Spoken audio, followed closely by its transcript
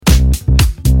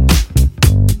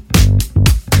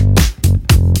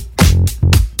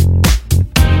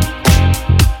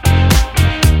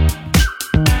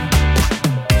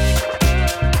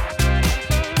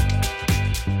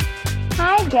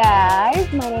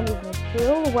name is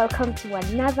Nicole. Welcome to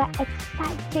another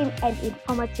exciting and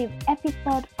informative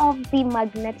episode of the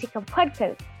Magnetica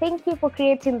podcast. Thank you for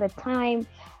creating the time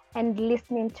and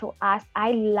listening to us.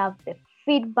 I love the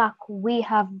feedback we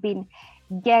have been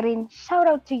getting. Shout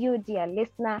out to you, dear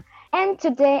listener. And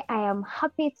today I am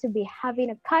happy to be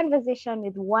having a conversation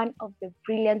with one of the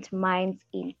brilliant minds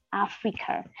in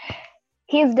Africa.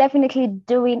 He's definitely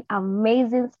doing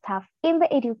amazing stuff in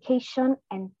the education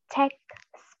and tech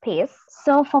space.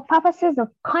 So for purposes of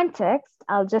context,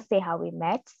 I'll just say how we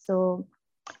met. So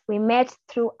we met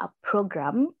through a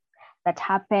program that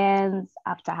happens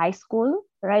after high school,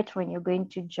 right when you're going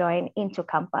to join into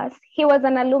campus. He was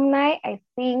an alumni, I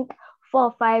think 4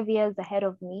 or 5 years ahead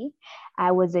of me.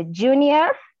 I was a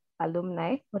junior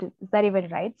alumni. Is that even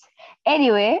right?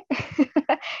 Anyway,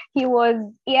 he was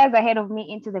years ahead of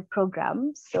me into the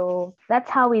program. So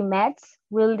that's how we met.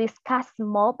 We'll discuss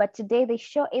more, but today the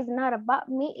show is not about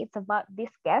me, it's about this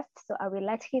guest. So I will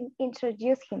let him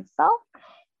introduce himself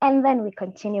and then we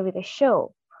continue with the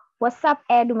show. What's up,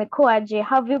 Ed Umekuaje?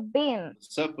 How have you been?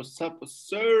 What's up,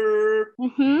 sir?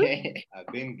 Mm-hmm.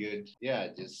 I've been good. Yeah,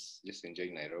 just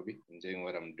enjoying Nairobi, enjoying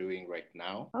what I'm doing right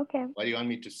now. Okay. What do you want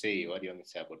me to say? What do you want me to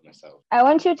say about myself? I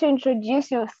want you to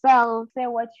introduce yourself, say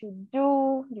what you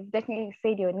do. You've definitely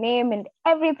said your name and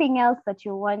everything else that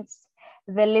you want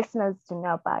the listeners to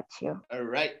know about you. All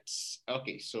right.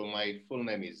 Okay, so my full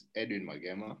name is Edwin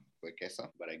Magema Wekesa,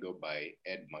 but I go by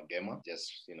Ed Magema,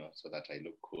 just, so that I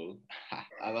look cool.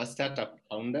 I'm a startup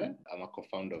founder. I'm a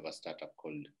co-founder of a startup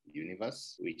called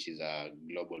Universe, which is a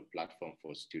global platform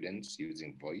for students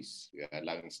using voice. We are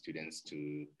allowing students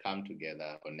to come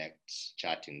together, connect,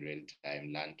 chat in real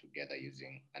time, learn together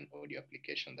using an audio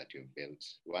application that you've built.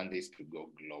 We want this to go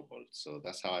global. So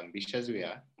that's how ambitious we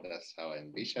are. That's how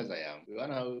ambitious I am. We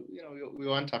want to, we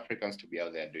want Africans to be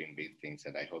out there doing big things.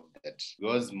 And I hope that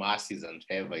God's mercies and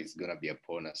favor is going to be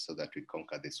upon us so that we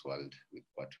conquer this world with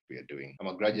what we are doing. I'm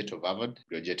a graduate of Harvard,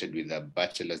 graduated with a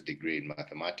bachelor's degree in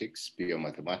mathematics, pure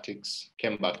mathematics,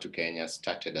 came back to Kenya,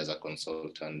 started as a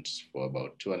consultant for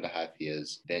about 2.5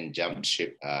 years, then jumped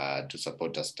ship to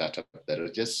support a startup that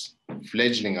was just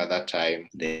fledgling at that time.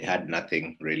 They had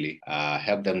nothing really.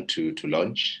 Help them to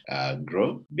launch,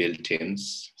 grow, build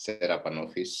teams, set up an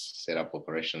office, set up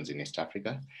operations in East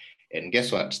Africa. And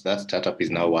guess what? That startup is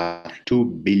now worth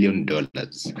 $2 billion.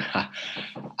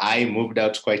 I moved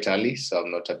out quite early, so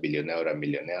I'm not a billionaire or a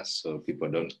millionaire, so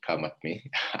people don't come at me.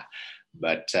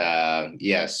 But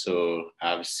so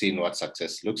I've seen what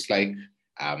success looks like.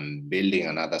 I'm building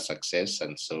another success,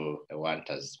 and so I want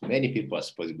as many people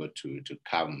as possible to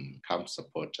come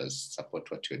support us, support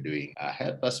what you're doing.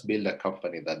 Help us build a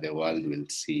company that the world will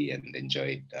see and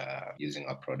enjoy using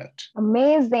our product.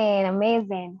 Amazing.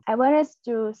 I want us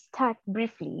to start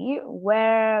briefly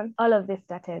where all of this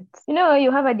started.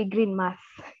 You have a degree in math.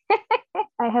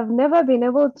 I have never been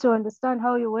able to understand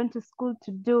how you went to school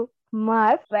to do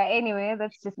math, but anyway,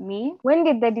 that's just me. When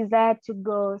did the desire to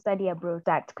go study abroad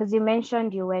start? Because you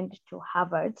mentioned you went to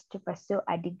Harvard to pursue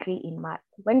a degree in math.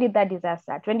 When did that desire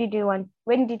start? When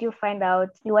did you find out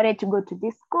you wanted to go to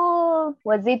this school?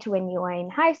 Was it when you were in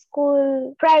high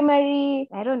school, primary?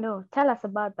 I don't know. Tell us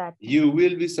about that. You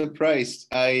will be surprised.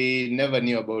 I never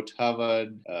knew about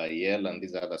Harvard, Yale, and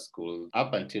these other schools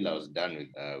up until I was done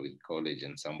with college,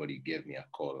 and somebody gave me a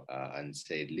call and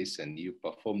said, "Listen, you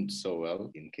performed so well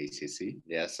in KCSE.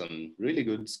 There are some really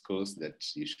good schools that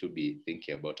you should be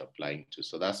thinking about applying to."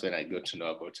 So that's when I got to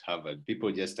know about Harvard.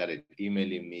 People just started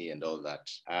emailing me and all that,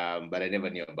 but I never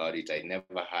knew about it. I never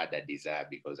had a desire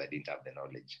because I didn't have the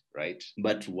knowledge, right?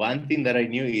 But one thing that I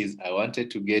knew is I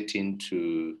wanted to get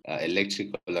into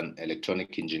electrical and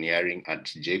electronic engineering at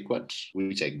JKUAT,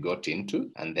 which I got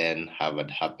into, and then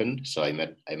Harvard happened. So I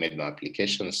made my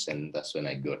applications, and that's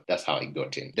how I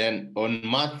got in. Then on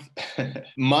math,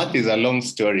 math is a long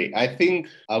story. I think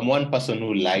I'm one person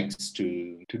who likes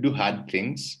to do hard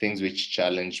things which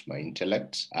challenge my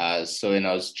intellect. So when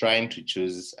I was trying to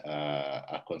choose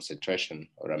a concentration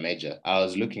or a major, I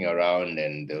was looking around,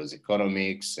 and there was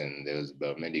economics, and there was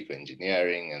biomedical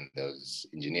engineering, and there was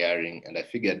engineering, and I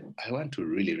figured I want to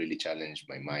really, really challenge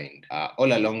my mind.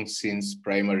 All along since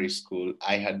primary school,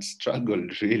 I had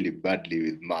struggled really badly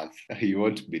with math. You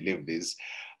won't believe this.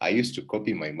 I used to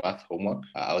copy my math homework.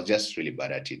 I was just really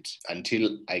bad at it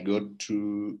until I got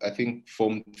to, I think,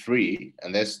 Form 3.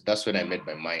 And that's when I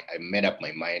made up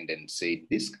my mind and said,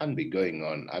 this can't be going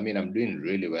on. I mean, I'm doing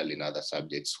really well in other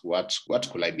subjects. What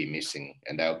could I be missing?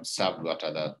 And I observed what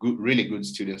other really good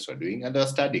students were doing, and they were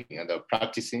studying and they were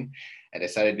practicing. And I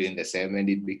started doing the same, and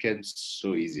it became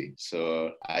so easy.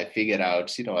 So I figured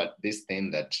out, what, this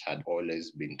thing that had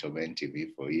always been tormenting me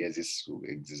for years is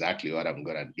exactly what I'm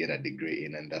gonna get a degree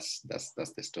in, and that's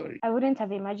the story. I wouldn't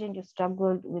have imagined you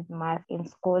struggled with math in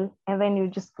school, and then you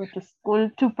just go to school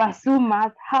to pursue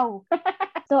math. How?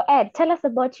 So Ed, tell us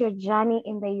about your journey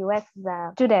in the US as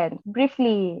a student.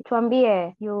 Briefly,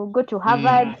 tuambie, you go to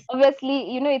Harvard.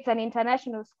 Obviously, it's an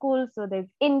international school, so there's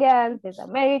Indians, there's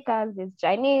Americans, there's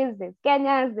Chinese, there's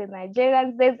Kenyans, there's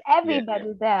Nigerians, there's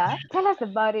everybody there. Tell us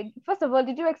about it. First of all,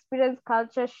 did you experience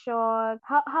culture shock?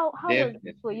 How was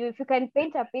it for you? If you can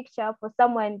paint a picture for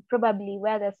someone probably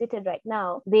where they're seated right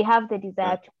now, they have the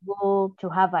desire to go to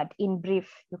Harvard. In brief,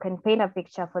 you can paint a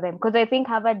picture for them, because I think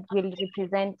Harvard will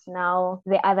represent now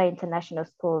the other international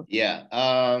schools. Yeah.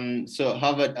 So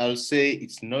Harvard, I'll say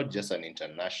it's not just an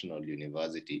international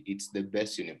university, it's the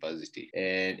best university.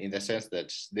 And in the sense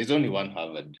that there's only one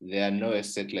Harvard. There are no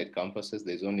satellite campuses.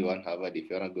 There's only one Harvard. If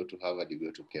you want to go to Harvard, you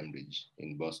go to Cambridge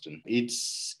in Boston.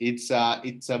 It's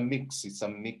a mix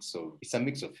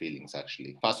of feelings,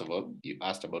 actually. First of all, you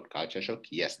asked about culture shock.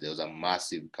 Yes, there was a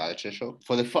massive culture shock.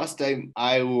 For the first time,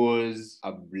 I was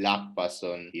a Black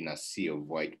person in a sea of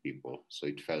white people. So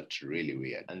it felt really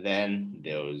weird. And then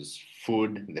there was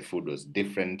food. The food was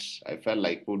different. I felt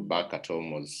like food back at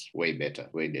home was way better,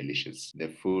 way delicious. The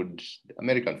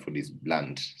American food is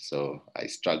bland, so I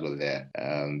struggled there.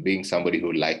 Being somebody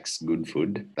who likes good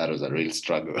food, that was a real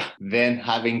struggle. Then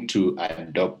having to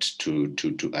adopt to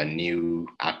a new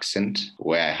accent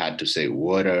where I had to say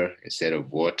water instead of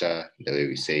water, the way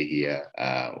we say here,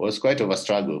 was quite of a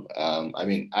struggle.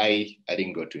 I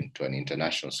didn't go to an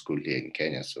international school here in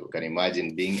Kenya, so you can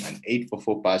imagine being an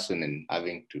 844 person and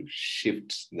having to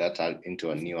shift that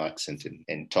into a new accent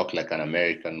and talk like an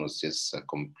American was just a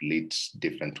complete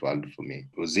different world for me.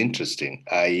 It was interesting.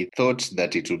 I thought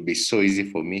that it would be so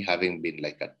easy for me, having been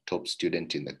like a top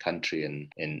student in the country and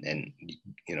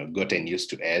gotten used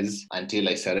to A's, until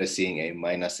I started seeing A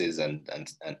minuses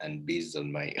and B's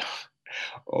on my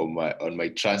on my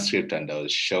transcript, and I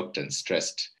was shocked and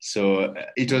stressed. So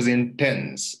it was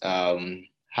intense.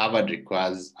 Harvard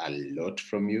requires a lot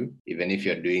from you, even if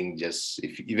you're doing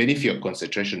even if your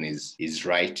concentration is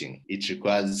writing, it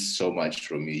requires so much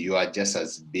from you. You are just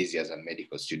as busy as a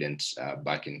medical student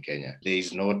back in Kenya. There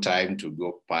is no time to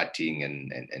go partying and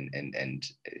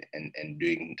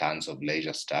doing tons of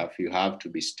leisure stuff. You have to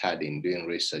be studying, doing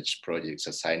research projects,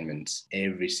 assignments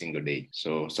every single day.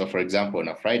 So for example, on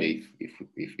a Friday,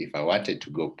 if I wanted to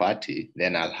go party,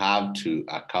 then I'll have to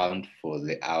account for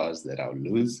the hours that I'll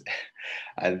lose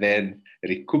and then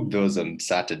recoup those on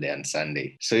Saturday and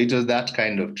Sunday. So it was that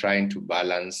kind of trying to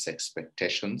balance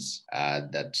expectations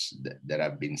that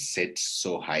have been set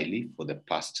so highly for the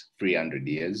past 300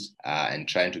 years and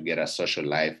trying to get a social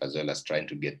life as well as trying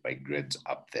to get my grades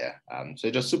up there. So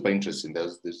it was super interesting.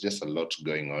 There's just a lot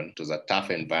going on. It was a tough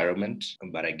environment,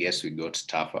 but I guess we got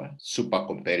tougher, super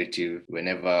competitive.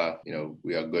 Whenever,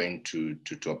 we are going to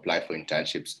apply for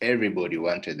internships, everybody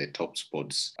wanted the top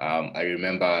spots. I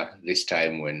remember this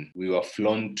time when we were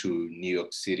flown to New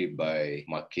York City by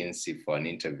McKinsey for an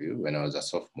interview when I was a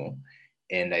sophomore.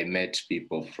 And I met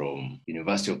people from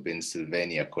University of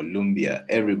Pennsylvania, Columbia.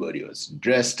 Everybody was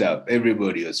dressed up.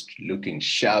 Everybody was looking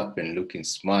sharp and looking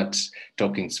smart,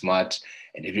 talking smart,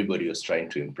 and everybody was trying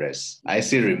to impress. I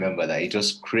still remember that. It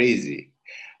was crazy.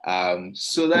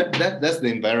 So that's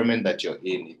the environment that you're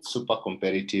in. It's super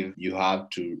competitive. You have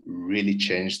to really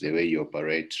change the way you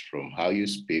operate, from how you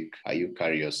speak, how you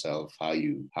carry yourself, how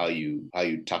you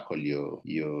tackle your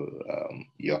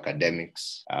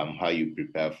academics, how you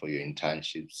prepare for your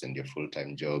internships and your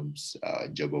full-time jobs,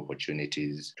 job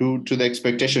opportunities, to the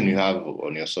expectation you have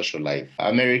on your social life.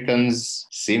 Americans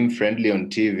seem friendly on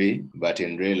TV, but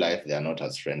in real life they are not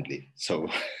as friendly. So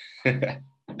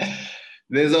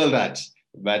there's all that.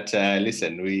 But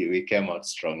listen, we came out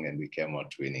strong and we came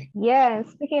out winning. Yeah,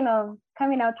 speaking of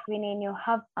coming out winning, you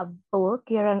have a book.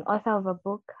 You're an author of a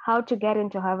book, How to Get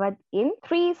into Harvard in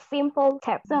 3 Simple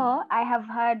Steps. So I have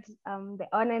had the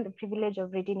honor and the privilege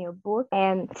of reading your book.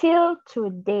 And till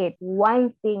to date,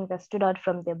 one thing that stood out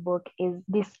from the book is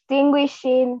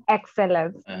distinguishing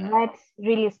excellence. That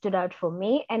really stood out for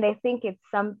me. And I think it's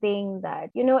something that,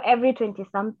 every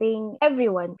 20-something,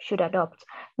 everyone should adopt.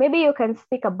 Maybe you can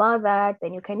speak about that.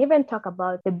 Then you can even talk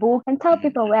about the book and tell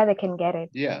people where they can get it.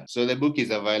 Yeah. So the book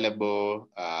is available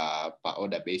also per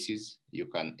order basis. You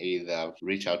can either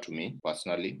reach out to me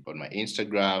personally on my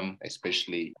Instagram,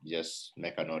 especially just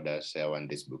make an order, say I want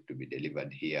this book to be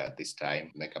delivered here at this time,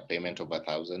 make a payment of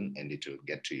 1,000 and it will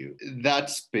get to you. That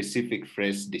specific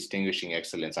phrase, distinguishing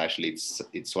excellence, actually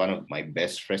it's one of my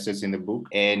best phrases in the book,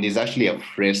 and is actually a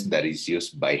phrase that is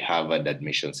used by Harvard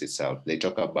admissions itself. They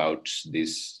talk about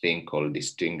this thing called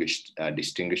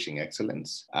distinguishing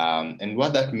excellence. And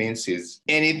what that means is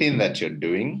anything that you're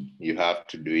doing, you have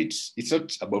to do it. It's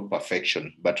not about perfection,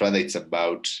 but rather it's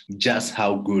about just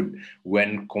how good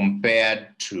when compared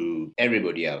to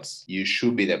everybody else. You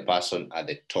should be the person at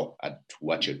the top at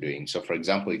what you're doing. So for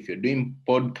example, if you're doing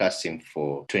podcasting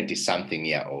for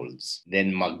 20-something-year-olds,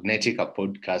 then Magnetica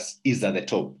podcast is at the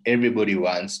top. Everybody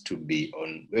wants to be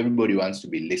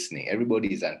listening.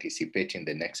 Everybody is anticipating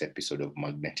the next episode of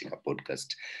Magnetica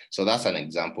podcast. So that's an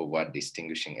example of what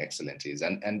distinguishing excellence is.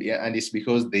 And it's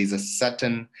because there's a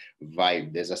certain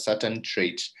vibe, there's a certain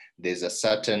trait, there's a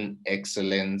certain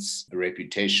excellence,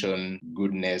 reputation,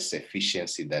 goodness,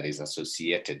 efficiency that is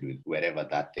associated with wherever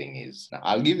that thing is. Now,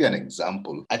 I'll give you an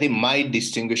example. I think my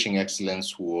distinguishing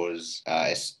excellence was,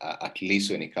 at least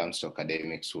when it comes to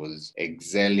academics, was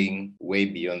excelling way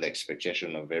beyond the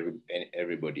expectation of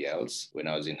everybody else when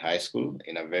I was in high school,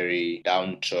 in a very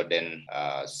downtrodden,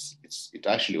 it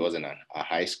actually wasn't a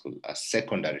high school, a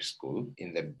secondary school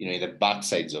in the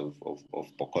backsides of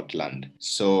Pokotland.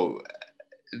 So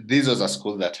this was a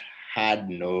school that had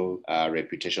no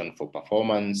reputation for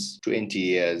performance, 20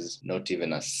 years, not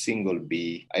even a single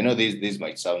B. I know this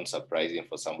might sound surprising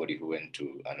for somebody who went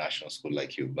to a national school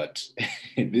like you, but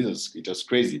it was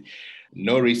crazy.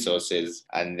 No resources.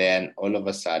 And then all of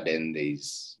a sudden,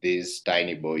 there's this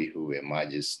tiny boy who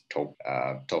emerges top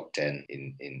 10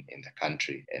 in the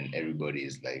country. And everybody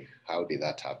is like, how did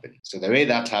that happen? So the way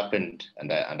that happened,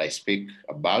 and I speak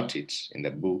about it in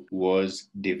the book, was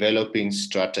developing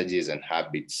strategies and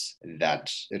habits that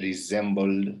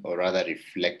resembled or rather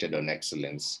reflected on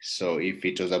excellence. So if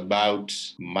it was about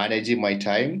managing my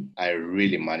time, I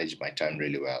really managed my time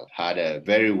really well. Had a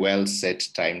very well set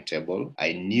timetable.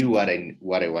 I knew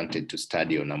what I wanted to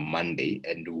study on a Monday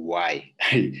and why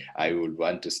I would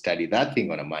want to study that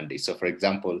thing on a Monday. So for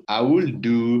example, I will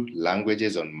do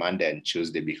languages on Monday and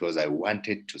Tuesday because I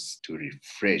wanted to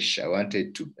refresh. I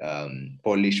wanted to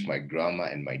polish my grammar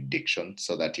and my diction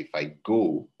so that if I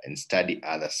go and study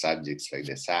other subjects like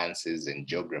the sciences and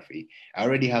geography, I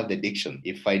already have the diction.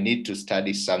 If I need to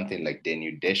study something like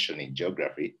denudation in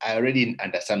geography, I already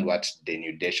understand what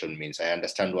denudation means. I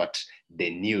understand what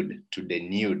denude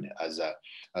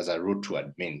as a root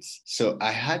word means. So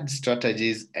I had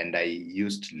strategies and I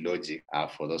used logic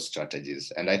for those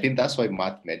strategies. And I think that's why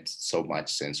math made so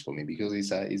much sense for me, because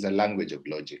it's a language of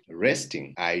logic.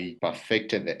 Resting, I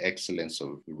perfected the excellence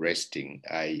of resting.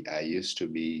 I used to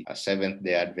be a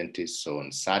Seventh-day Adventist. So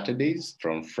on Saturdays,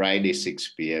 from Friday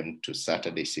 6 p.m. to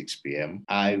Saturday 6 p.m.,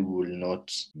 I will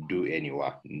not do any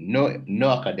work. No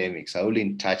academics. I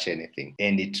wouldn't touch anything.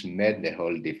 And it made the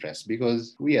whole difference,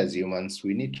 because we as humans,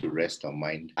 we need to rest our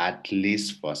mind at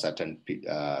least for a certain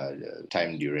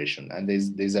time duration. And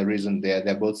there's a reason there.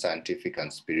 They're both scientific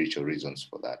and spiritual reasons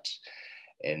for that.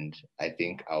 And I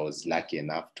think I was lucky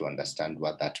enough to understand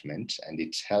what that meant, and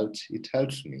it helped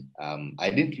me.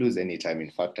 I didn't lose any time. In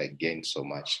fact, I gained so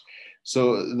much.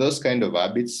 So those kind of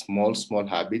habits, small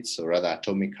habits, or rather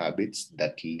atomic habits,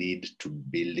 that lead to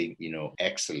building,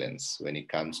 excellence when it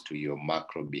comes to your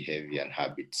macro behavior and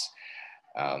habits.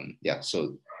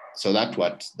 So that's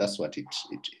what it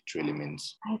really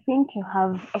means. I think you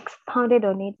have expounded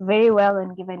on it very well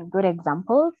and given good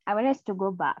examples. I want us to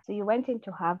go back. So you went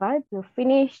into Harvard, you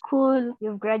finished school,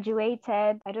 you've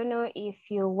graduated. I don't know if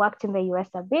you worked in the US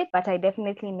a bit, but I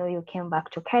definitely know you came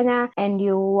back to Kenya and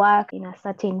you worked in a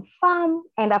certain farm.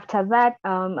 And after that,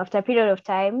 after a period of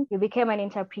time, you became an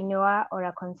entrepreneur or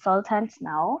a consultant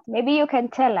now. Maybe you can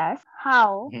tell us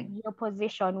how your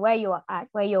position, where you are at,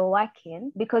 where you're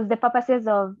working, because the purposes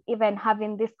of even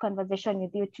having this conversation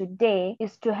with you today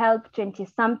is to help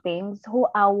 20-somethings who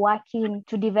are working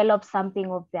to develop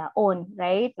something of their own,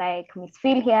 right? Like Miss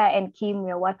Phil here and Kim,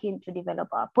 we're working to develop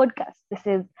our podcast.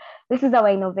 This is our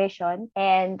innovation.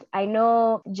 And I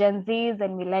know Gen Zs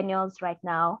and millennials right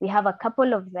now, we have a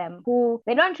couple of them who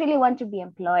they don't really want to be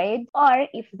employed, or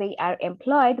if they are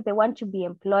employed, they want to be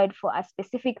employed for a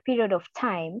specific period of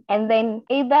time. And then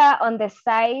either on the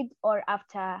side or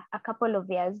after a couple of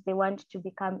years, they want to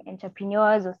become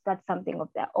entrepreneurs or start something of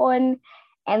their own.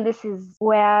 And this is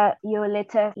where your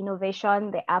latest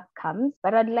innovation, the app, comes.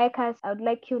 But I would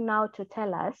like you now to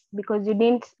tell us, because you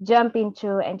didn't jump into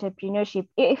entrepreneurship.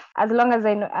 As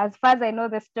far as I know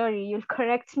the story, you'll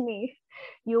correct me.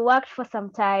 You worked for some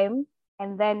time,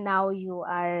 and then now you're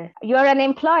an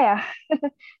employer,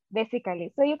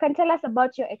 basically. So you can tell us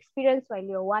about your experience while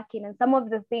you're working and some of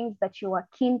the things that you were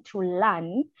keen to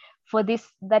learn for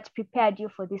this, that prepared you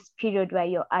for this period where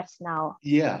you're at now.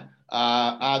 Yeah,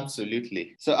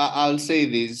 absolutely. So I'll say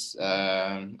this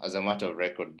as a matter of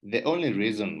record. The only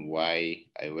reason why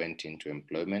I went into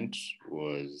employment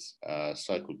was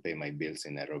so I could pay my bills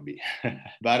in Nairobi.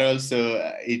 But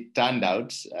also, it turned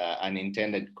out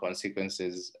unintended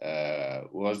consequences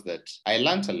was that I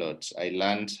learned a lot. I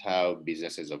learned how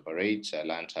businesses operate. I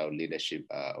learned how leadership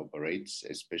operates,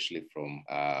 especially from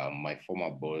my former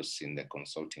boss in the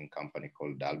consulting company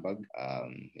called Dalberg.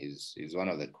 Is one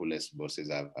of the coolest bosses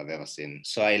I've ever seen.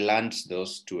 So I learned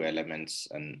those two elements,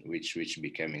 and which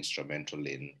became instrumental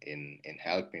in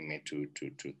helping me to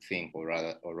think, or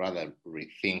rather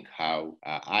rethink how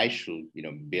I should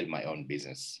build my own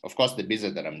business. Of course, the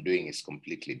business that I'm doing is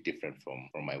completely different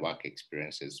from my work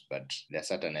experiences, but there are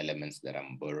certain elements that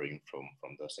I'm borrowing from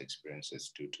those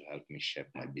experiences to help me shape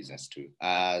my business too.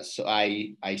 So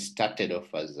I started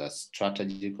off as a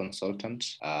strategy consultant,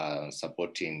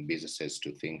 supporting businesses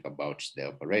to think about their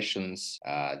operations,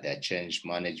 their change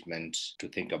management, to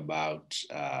think about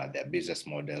their business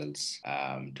models,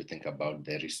 to think about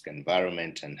the risk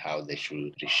environment and how they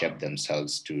should reshape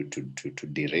themselves to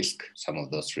de-risk some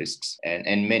of those risks,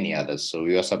 and many others. So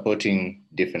we are supporting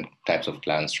different types of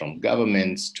clients, from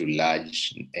governments to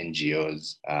large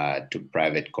NGOs, to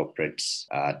private corporates,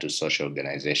 to social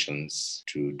organizations,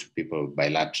 to people,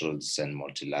 bilaterals and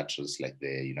multilaterals like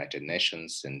the United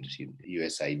Nations and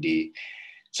USAID.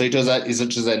 So it was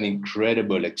an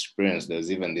incredible experience. There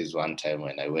was even this one time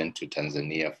when I went to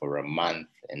Tanzania for a month,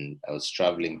 and I was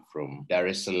traveling from Dar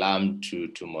es Salaam to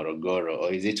Morogoro,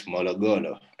 or is it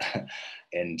Morogoro?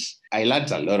 And I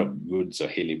learned a lot of good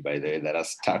Swahili, by the way, that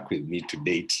has stuck with me to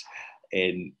date.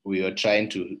 And we were trying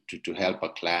to help a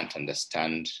client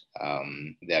understand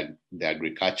the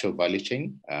agricultural value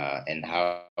chain, and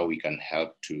how we can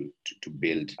help to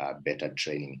build better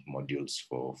training modules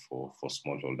for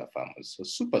smallholder farmers. So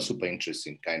super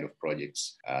interesting kind of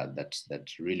projects that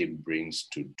really brings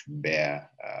to bear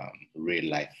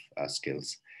real life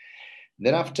skills.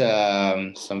 Then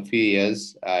after some few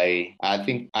years, I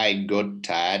think I got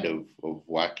tired of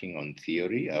working on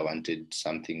theory. I wanted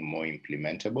something more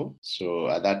implementable. So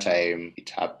at that time,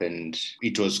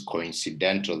 it was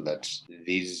coincidental that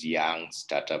this young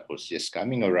startup was just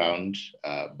coming around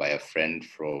by a friend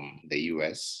from the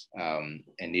US.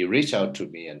 And he reached out to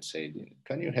me and said,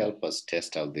 can you help us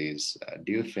test out this?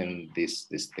 Do you think this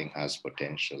thing has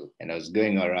potential? And I was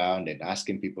going around and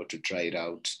asking people to try it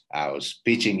out. I was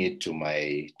pitching it to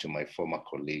my former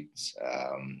colleagues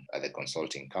at the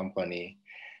consulting company.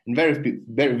 And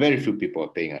very few people were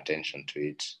paying attention to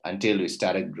it until we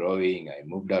started growing. I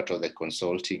moved out of the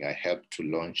consulting. I helped to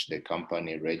launch the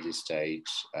company, register it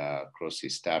across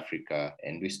East Africa,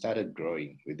 and we started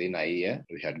growing. Within a year,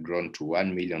 we had grown to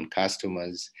 1 million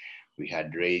customers. We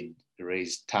had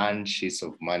raised ton sheets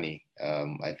of money.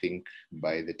 I think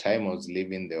by the time I was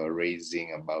leaving, they were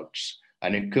raising about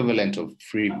an equivalent of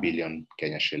 3 billion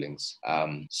Kenya shillings.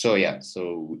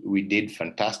 So we did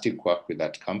fantastic work with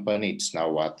that company. It's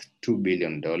now worth $2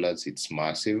 billion. It's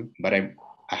massive, but I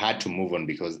had to move on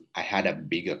because I had a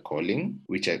bigger calling,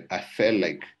 which I felt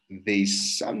like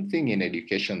there's something in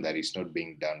education that is not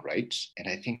being done right. And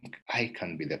I think I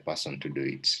can be the person to do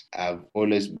it. I've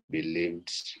always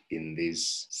believed in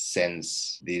this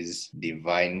sense, this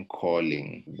divine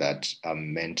calling, that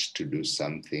I'm meant to do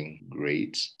something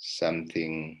great,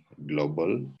 something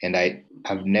global. And I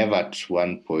have never at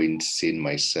one point seen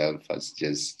myself as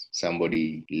just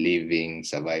somebody living,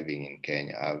 surviving in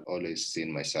Kenya. I've always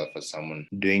seen myself as someone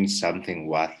doing something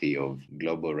worthy of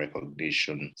global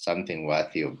recognition, something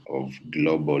worthy of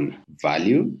global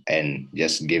value, and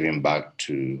just giving back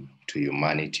to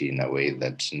humanity in a way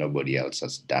that nobody else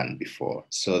has done before.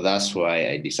 So that's why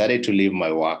I decided to leave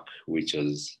my work, which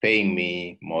was paying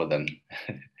me more than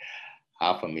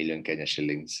 500,000 Kenya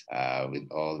shillings, with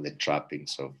all the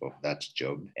trappings of that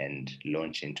job, and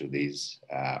launch into this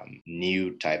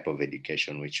new type of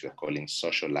education, which we're calling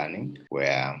social learning,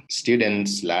 where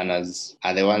students, learners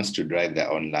are the ones to drive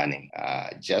their own learning,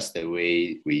 just the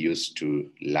way we used to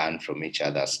learn from each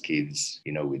other as kids,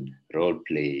 with role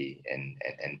play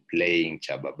and playing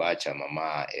Chababa,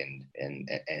 Chamama,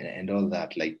 and all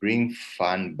that. Like, bring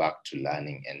fun back to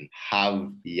learning and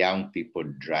have young people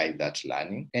drive that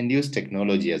learning, and use technology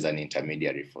technology as an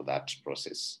intermediary for that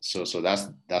process. So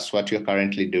that's what we're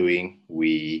currently doing.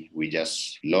 We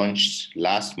just launched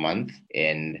last month,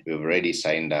 and we've already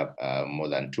signed up more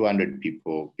than 200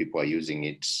 people. People are using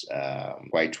it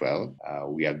quite well.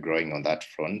 We are growing on that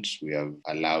front. We have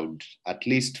allowed at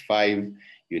least 5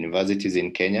 universities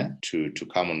in Kenya to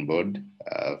come on board,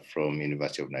 from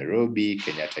University of Nairobi,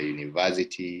 Kenyatta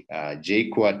University,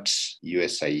 JKUAT,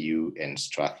 USIU, and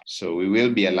Strathmore. So we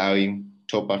will be allowing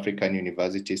top African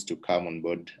universities to come on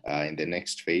board in the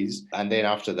next phase. And then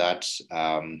after that,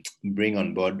 bring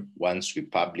on board, once we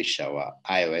publish our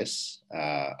iOS,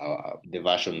 the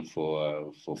version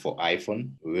for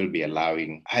iPhone, we will be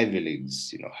allowing Ivy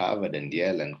Leagues, Harvard and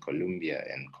Yale and Columbia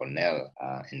and Cornell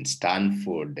and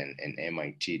Stanford and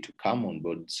MIT to come on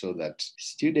board, so that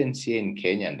students here in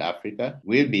Kenya and Africa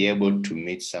will be able to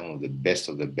meet some of the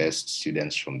best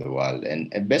students from the world.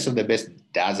 And best of the best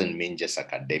doesn't mean just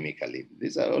academically.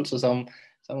 These are also some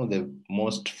of the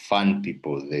most fun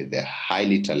people. They're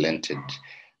highly talented,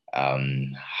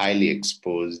 highly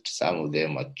exposed. Some of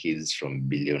them are kids from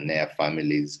billionaire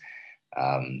families.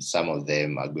 Some of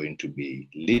them are going to be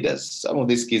leaders. Some of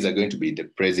these kids are going to be the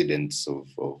presidents of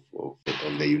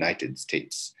the United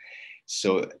States.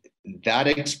 So that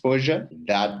exposure,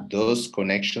 those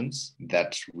connections,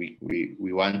 that we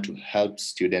want to help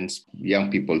students, young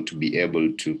people, to be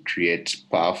able to create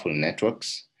powerful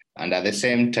networks, and at the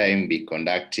same time be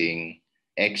conducting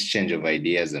exchange of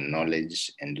ideas and knowledge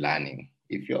and learning.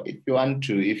 If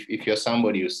you're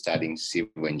somebody who's studying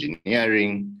civil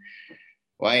engineering,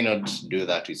 why not do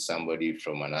that with somebody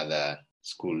from another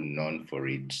school known for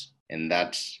it? And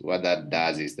what that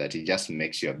does is that it just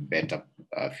makes you a better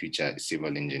future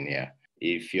civil engineer.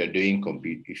 If you're doing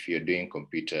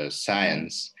computer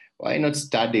science, why not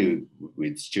study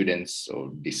with students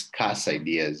or discuss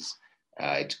ideas?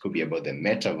 It could be about the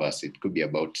metaverse. It could be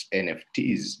about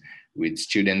NFTs with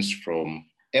students from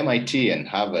MIT and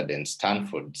Harvard and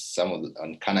Stanford,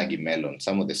 and Carnegie Mellon,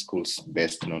 some of the schools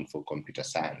best known for computer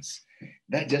science.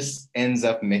 That just ends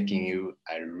up making you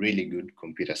a really good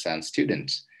computer science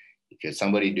student. If you're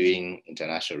somebody doing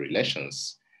international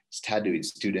relations, study with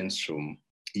students from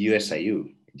USIU.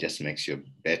 It just makes you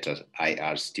a better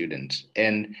IR student.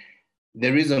 And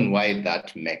the reason why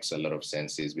that makes a lot of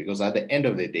sense is because at the end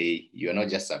of the day, you're not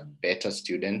just a better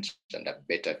student and a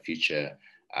better future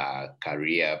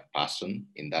career person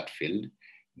in that field,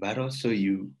 but also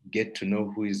you get to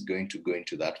know who is going to go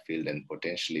into that field and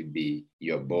potentially be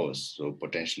your boss, or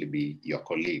potentially be your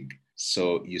colleague.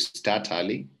 So you start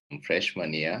early, in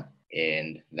freshman year,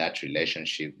 and that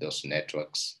relationship, those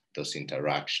networks, those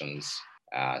interactions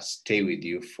stay with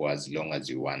you for as long as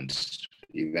you want,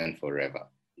 even forever.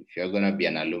 If you're going to be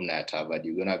an alumni at Harvard,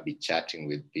 you're going to be chatting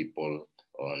with people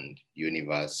on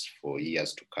Universe for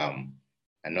years to come.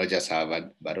 And not just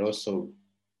Harvard, but also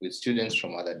with students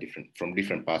from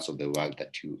different parts of the world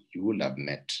that you will have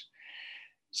met.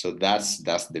 So that's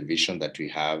the vision that we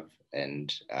have,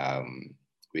 and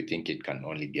we think it can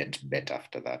only get better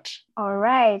after that. All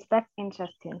right, that's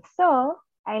interesting. So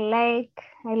I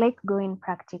like going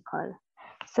practical.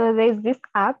 So there's this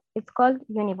app, it's called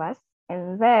Universe.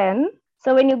 And then,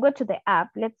 so when you go to the app,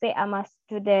 let's say I'm a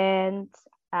student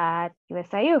at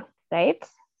USIU, right?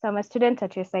 So I'm a student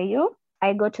at USIU.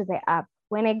 I go to the app.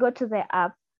 When I go to the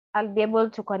app, I'll be able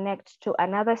to connect to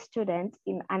another student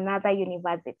in another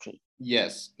university.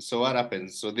 Yes. So what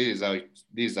happens? So this is how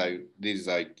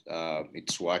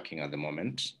it's working at the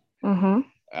moment. Mm-hmm.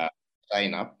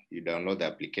 Sign up. You download the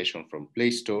application from Play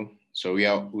Store. So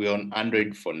we're on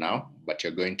Android for now, but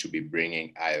you're going to be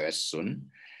bringing iOS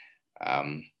soon.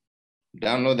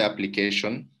 Download the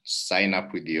application. Sign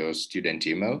up with your student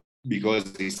email,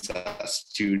 because it's a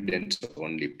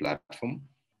student-only platform.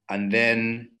 And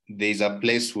then there's a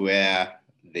place where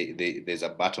there's a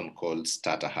button called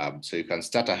Start a Hub. So you can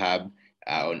start a hub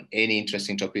on any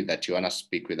interesting topic that you want to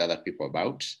speak with other people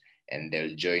about, and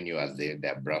they'll join you as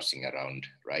they're browsing around,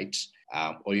 right?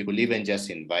 Or you could even just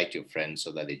invite your friends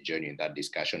so that they join you in that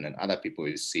discussion, and other people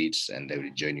will see it and they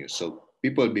will join you. So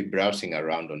people will be browsing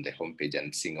around on the homepage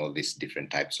and seeing all these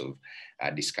different types of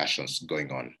discussions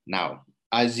going on. Now,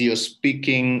 as you're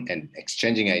speaking and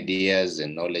exchanging ideas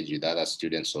and knowledge with other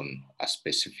students on a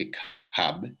specific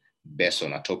hub based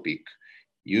on a topic,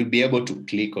 you'll be able to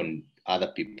click on other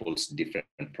people's different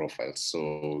profiles.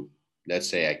 So let's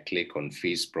say I click on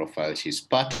Fee's profile. She's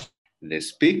part of the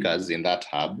speakers in that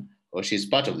hub, or she's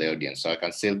part of the audience. So I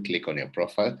can still click on your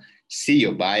profile, see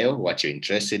your bio, what you're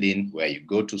interested in, where you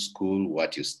go to school,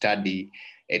 what you study,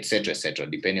 etc.,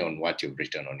 depending on what you've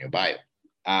written on your bio.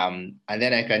 And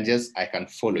then I can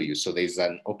follow you. So there's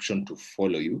an option to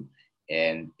follow you,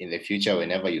 And in the future,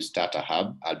 whenever you start a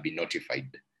hub, I'll be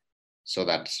notified so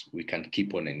that we can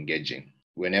keep on engaging.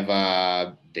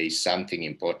 Whenever there's something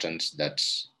important that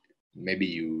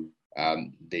maybe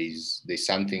there's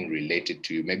something related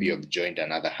to you, maybe you've joined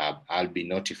another hub, I'll be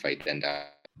notified and I'll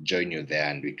join you there,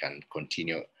 and we can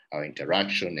continue our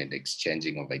interaction and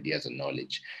exchanging of ideas and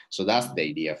knowledge. So that's the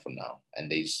idea for now.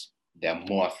 And there are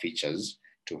more features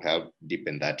to help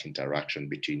deepen that interaction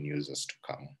between users to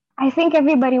come. I think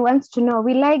everybody wants to know,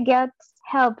 will I get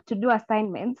help to do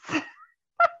assignments?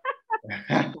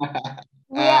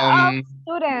 We are all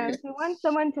students. We want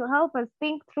someone to help us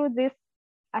think through this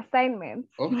assignment.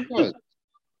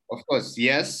 Of course,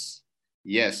 yes,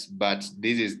 but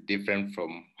this is different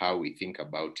from how we think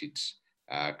about it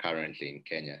currently in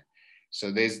Kenya.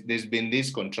 So there's been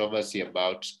this controversy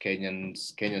about Kenyan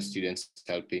students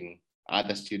helping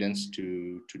other students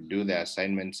to do their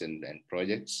assignments and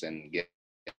projects and get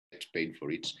paid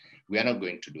for it. We are not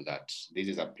going to do that. This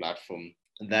is a platform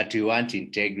that we want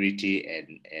integrity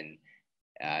and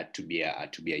to be a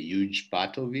huge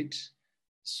part of it.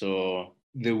 So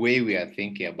the way we are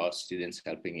thinking about students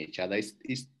helping each other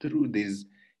is through these,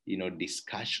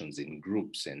 discussions in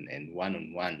groups and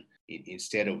one-on-one,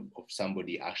 instead of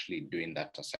somebody actually doing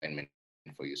that assignment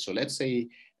for you. So let's say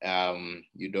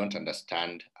you don't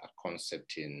understand a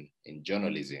concept in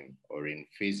journalism or in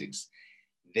physics,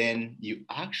 then you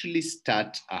actually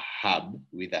start a hub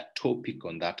with a topic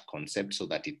on that concept so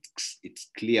that it's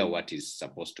clear what is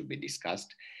supposed to be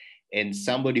discussed. And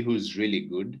somebody who's really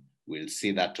good will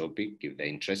see that topic. If they're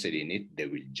interested in it, they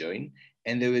will join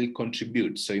and they will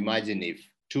contribute. So imagine if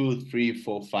 2, 3,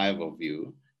 4, 5 of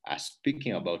you are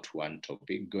speaking about one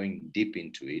topic, going deep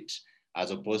into it,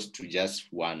 as opposed to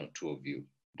just 1 or 2 of you.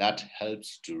 That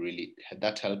helps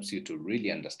you to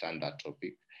really understand that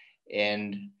topic.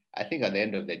 And I think at the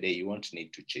end of the day, you won't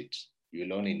need to cheat.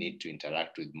 You'll only need to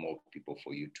interact with more people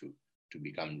for you to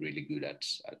become really good at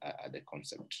the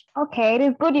concept. Okay, it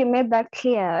is good you made that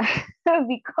clear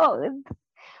because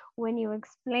when you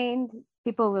explained,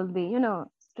 people will be,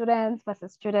 students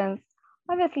versus students.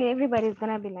 Obviously, everybody's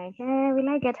going to be like, will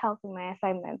I get help in my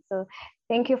assignment? So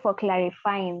thank you for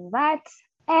clarifying that.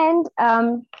 And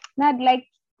now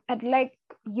I'd like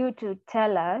you to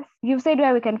tell us, you've said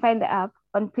where we can find the app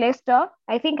on Play Store.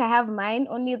 I think I have mine,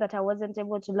 only that I wasn't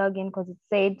able to log in because it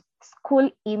said school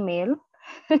email.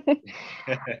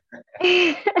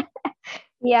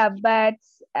 Yeah, but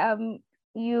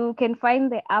you can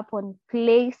find the app on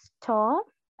Play Store,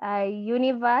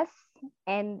 Universe,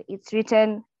 and it's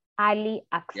written early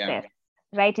access,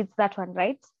 right? It's that one,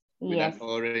 right? With yes. An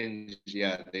orange,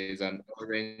 there's an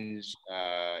orange,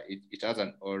 it has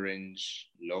an orange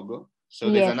logo. So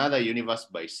there's another Universe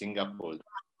by Singapore,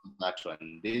 that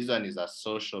one. This one is a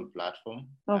social platform,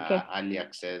 early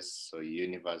access, so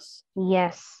Universe.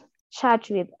 Yes, chat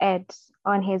with Ed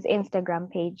on his Instagram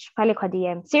page, pale kwa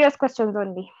DM. Serious questions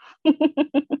only.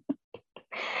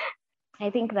 I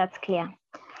think that's clear.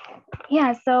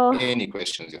 Yeah, so. Any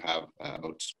questions you have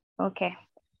about? Okay.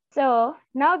 So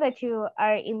now that you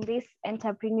are in this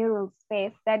entrepreneurial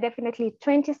space, there are definitely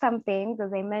 20-somethings,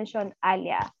 as I mentioned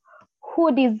earlier,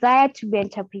 who desire to be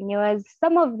entrepreneurs.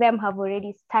 Some of them have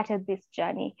already started this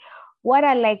journey. What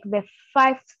are like the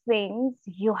 5 things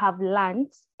you have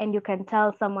learned and you can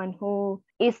tell someone who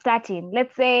is starting?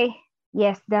 Let's say,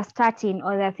 yes, they're starting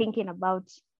or they're thinking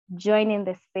about joining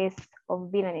the space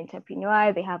of being an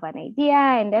entrepreneur. They have an idea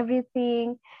and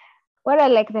everything. What are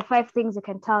like the 5 things you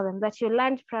can tell them that you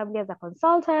learned probably as a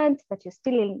consultant, that you're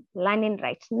still learning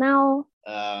right now?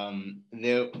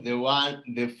 The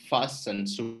first and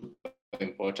super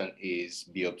important is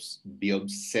be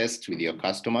obsessed with your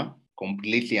customer,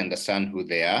 completely understand who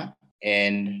they are,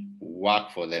 and work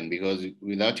for them, because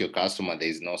without your customer, there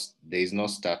is no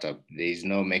startup, there is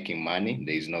no making money,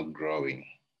 there is no growing.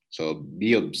 So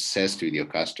be obsessed with your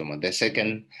customer. The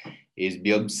second is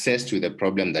be obsessed with the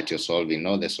problem that you're solving,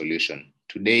 not the solution.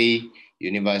 Today,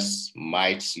 Universe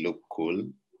might look cool.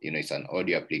 It's an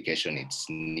audio application. It's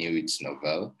new. It's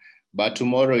novel. But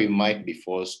tomorrow, you might be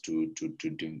forced to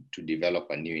develop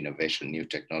a new innovation, new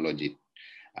technology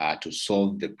to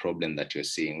solve the problem that you're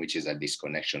seeing, which is a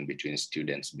disconnection between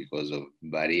students because of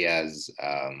barriers,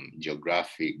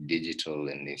 geographic, digital,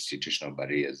 and institutional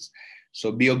barriers. So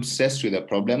be obsessed with the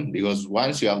problem, because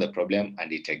once you have the problem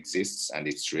and it exists and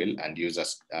it's real and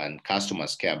users and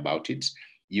customers care about it,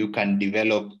 you can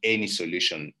develop any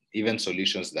solution, even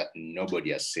solutions that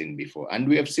nobody has seen before. And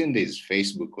we have seen this.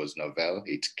 Facebook was novel.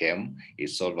 It came, it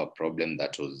solved a problem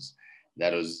that was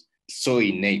so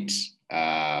innate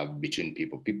between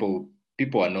people.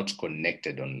 People are not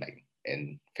connected online,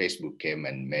 and Facebook came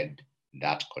and made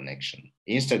that connection.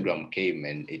 Instagram came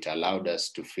and it allowed us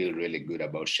to feel really good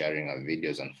about sharing our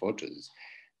videos and photos.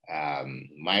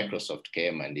 Microsoft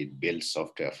came and it built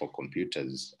software for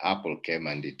computers. Apple came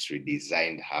and it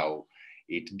redesigned how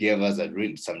it gave us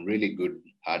some really good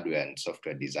hardware and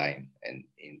software design and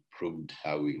improved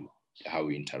how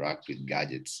we interact with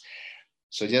gadgets.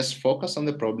 So just focus on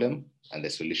the problem and the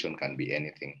solution can be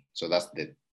anything. So that's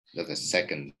the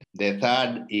second. The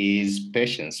third is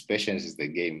patience. Patience is the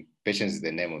game. Patience is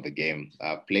the name of the game.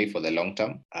 Play for the long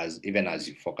term, even as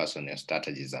you focus on your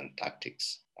strategies and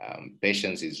tactics.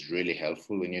 Patience is really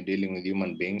helpful when you're dealing with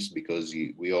human beings because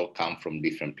we all come from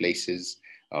different places.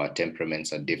 Our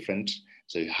temperaments are different.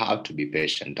 So you have to be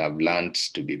patient. I've learned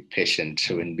to be patient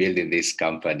when building this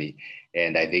company.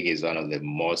 And I think it's one of the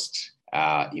most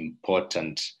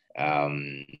important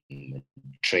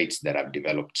traits that I've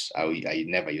developed. I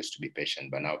never used to be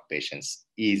patient, but now patience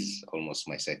is almost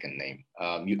my second name.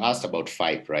 You asked about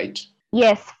 5, right?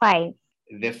 Yes, 5.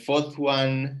 The fourth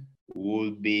one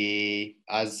would be,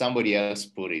 as somebody else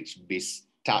put it, be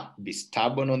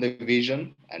stubborn on the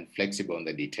vision and flexible on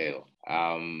the detail.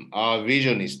 Our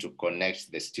vision is to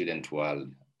connect the student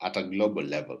world at a global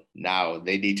level. Now,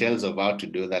 the details of how to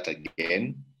do that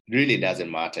again really doesn't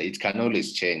matter. It can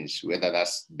always change, whether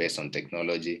that's based on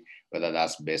technology, whether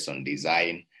that's based on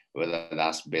design, whether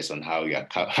that's based on how you're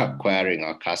acquiring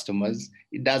our customers.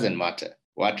 It doesn't matter.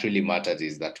 What really matters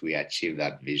is that we achieve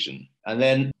that vision. And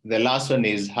then the last one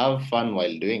is have fun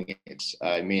while doing it.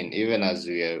 I mean, even as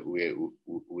we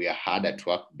are hard at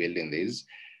work building this,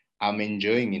 I'm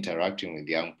enjoying interacting with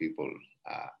young people,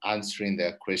 answering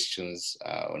their questions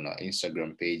on our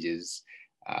Instagram pages,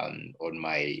 on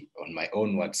my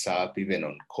own WhatsApp, even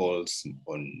on calls,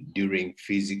 during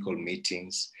physical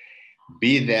meetings.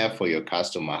 Be there for your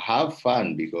customer. Have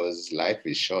fun because life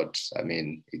is short. I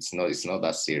mean, it's not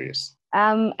that serious.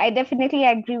 I definitely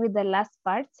agree with the last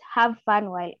part. Have fun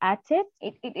while at it.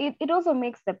 It also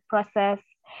makes the process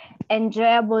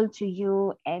enjoyable to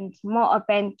you and more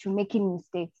open to making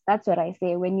mistakes. That's what I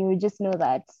say when you just know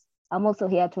that I'm also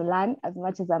here to learn as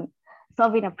much as I'm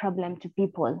solving a problem to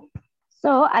people.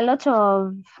 So a lot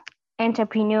of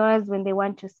entrepreneurs, when they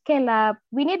want to scale up,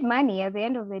 we need money at the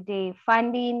end of the day,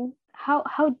 funding.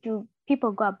 How do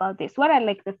people go about this? What are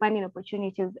like the funding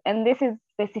opportunities? And this is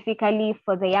specifically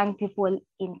for the young people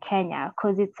in Kenya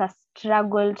because it's a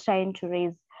struggle trying to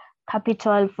raise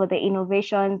capital for the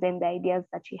innovations and the ideas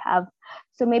that you have.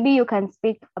 So maybe you can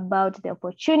speak about the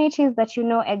opportunities that you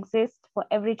know exist for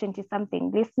every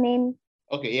 20-something listening.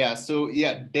 Okay, yeah. So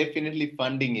yeah, definitely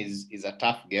funding is a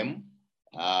tough game.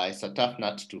 It's a tough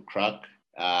nut to crack.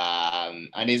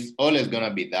 And it's always going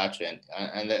to be that way.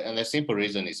 And the simple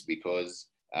reason is because,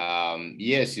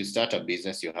 yes, you start a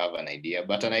business, you have an idea,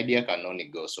 but an idea can only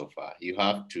go so far. You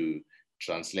have to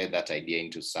translate that idea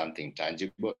into something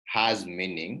tangible, has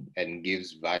meaning, and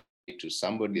gives value to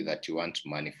somebody that you want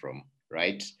money from,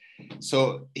 right?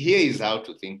 So here is how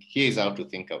to think. Here is how to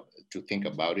think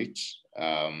about it.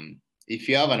 If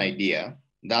you have an idea,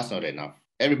 that's not enough.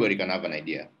 Everybody can have an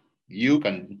idea. You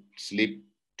can sleep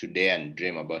today and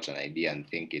dream about an idea and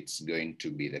think it's going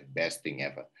to be the best thing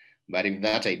ever. But if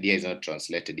that idea is not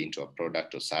translated into a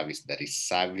product or service that is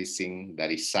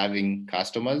serving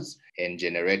customers and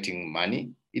generating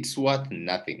money, it's worth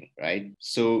nothing, right?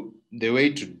 So the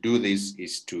way to do this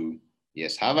is to,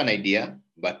 yes, have an idea,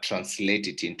 but translate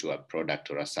it into a product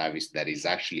or a service that is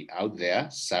actually out there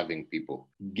serving people.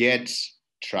 Get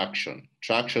traction.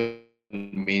 Traction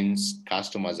means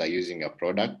customers are using your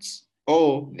products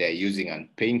or they're using and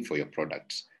paying for your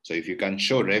products. So if you can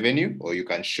show revenue or you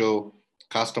can show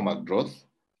customer growth,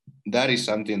 that is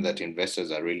something that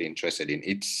investors are really interested in.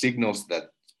 It signals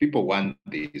that people want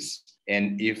this.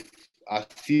 And if a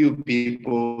few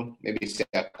people, maybe say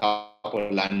a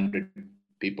couple hundred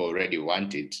people already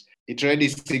want it, it already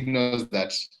signals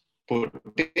that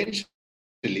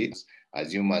potentially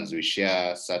as humans, we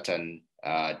share certain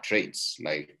traits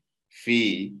like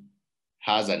Fee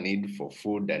has a need for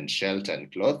food and shelter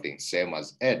and clothing, same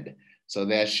as Ed. So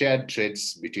there are shared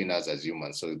traits between us as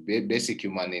humans. So basic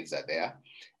human needs are there.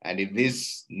 And if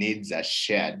these needs are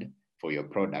shared for your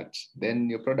product, then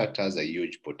your product has a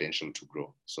huge potential to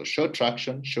grow. So show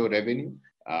traction, show revenue,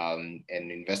 and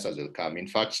investors will come. In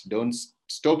fact, don't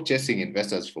stop chasing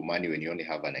investors for money when you only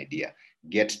have an idea.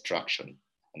 Get traction.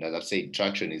 And as I've said,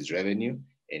 traction is revenue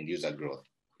and user growth.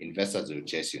 Investors will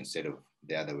chase you instead of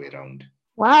the other way around.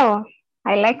 Wow,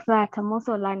 I like that. I'm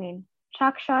also learning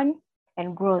traction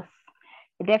and growth.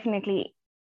 Definitely,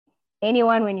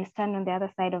 anyone, when you stand on the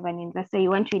other side of an investor, you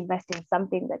want to invest in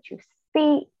something that you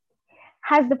see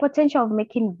has the potential of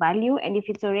making value. And if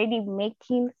it's already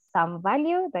making some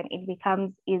value, then it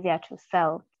becomes easier to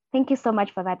sell. Thank you so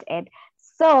much for that, Ed.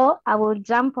 So I will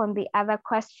jump on the other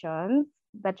questions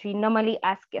that we normally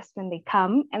ask guests when they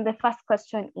come. And the first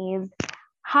question is,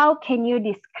 how can you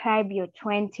describe your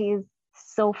 20s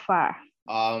so far?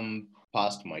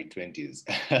 Past my 20s.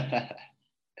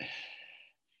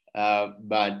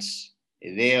 But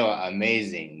they were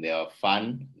amazing. They were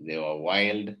fun. They were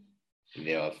wild.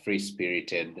 They were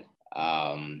free-spirited. They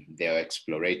were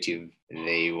explorative.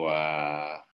 They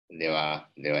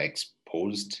were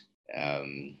exposed.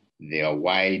 They were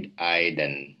wide-eyed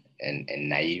and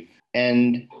naive.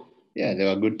 And yeah, they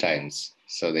were good times.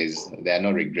 So there are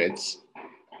no regrets.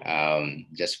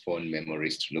 Just fond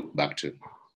memories to look back to.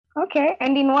 Okay,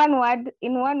 and in one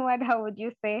word, how would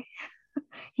you say?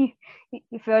 If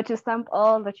you were to sum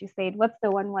all that you said, what's the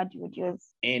one word you would use?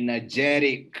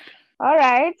 Energetic. All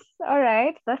right.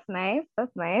 That's nice.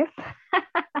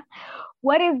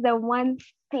 What is the one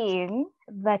thing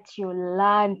that you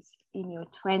learned in your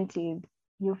 20s?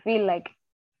 You feel like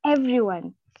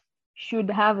everyone should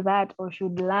have that or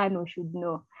should learn or should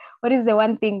know. What is the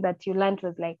one thing that you learned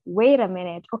was like, wait a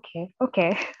minute, okay.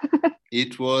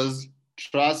 It was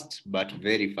trust but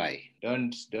verify.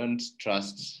 Don't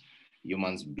trust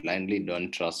humans blindly.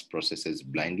 Don't trust processes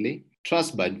blindly.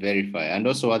 Trust but verify. And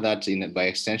also what that by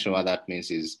extension, what that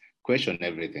means is question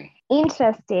everything.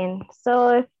 Interesting.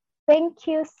 So thank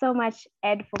you so much,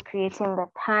 Ed, for creating the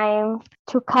time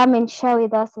to come and share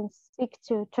with us and speak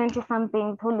to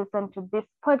 20-somethings who listen to this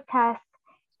podcast.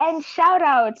 And shout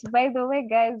out, by the way,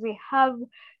 guys, we have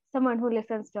someone who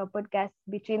listens to our podcast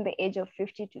between the age of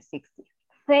 50 to 60.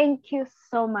 Thank you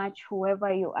so much,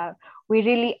 whoever you are. We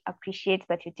really appreciate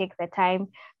that you take the time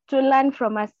to learn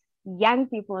from us young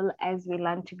people as we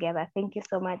learn together. Thank you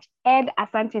so much. Ed,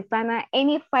 asante sana.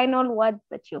 Any final words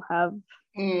that you have?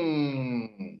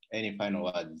 Any final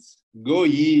words? Go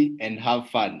ye and have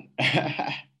fun.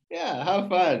 Yeah, have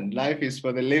fun. Life is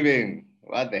for the living.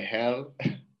 What the hell?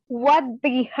 What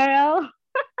the hell?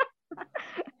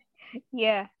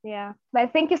 Yeah.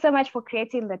 But thank you so much for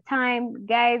creating the time.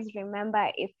 Guys,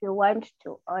 remember, if you want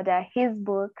to order his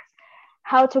book,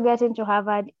 How to Get into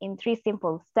Harvard in 3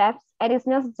 Simple Steps, and it's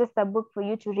not just a book for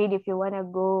you to read if you want to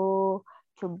go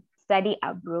to study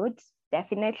abroad,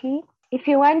 definitely. If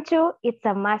you want to, it's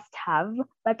a must-have,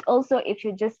 but also if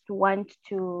you just want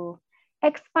to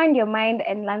expand your mind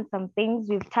and learn some things,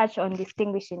 we've touched on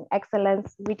distinguishing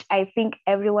excellence, which I think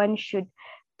everyone should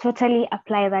totally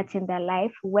apply that in their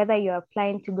life, whether you're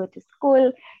applying to go to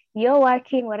school, you're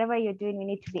working, whatever you're doing, you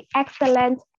need to be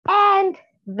excellent. And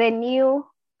the new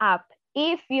app,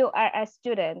 if you are a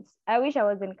student, I wish I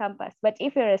was in campus, but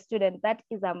if you're a student, that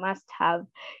is a must-have.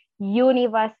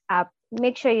 Universe app.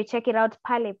 Make sure you check it out,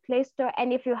 Pale Play Store.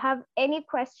 And if you have any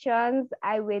questions,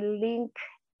 I will link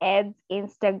Ed's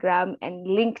Instagram and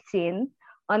LinkedIn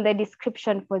on the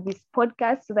description for this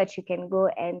podcast so that you can go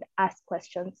and ask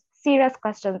questions. Serious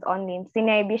questions only.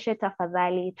 Sinaibishe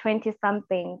tafadhali,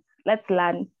 20-something. Let's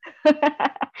learn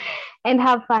and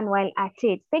have fun while at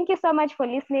it. Thank you so much for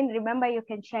listening. Remember, you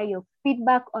can share your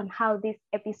feedback on how this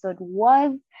episode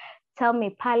was. Tell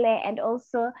me, Pale, and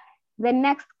also the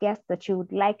next guest that you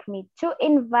would like me to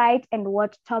invite and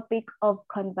what topic of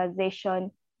conversation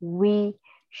we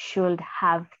should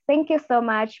have. Thank you so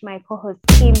much. My co-host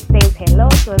Kim says hello.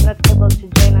 She was not able to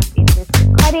join us in this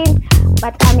recording,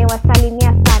 but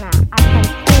amewasalimia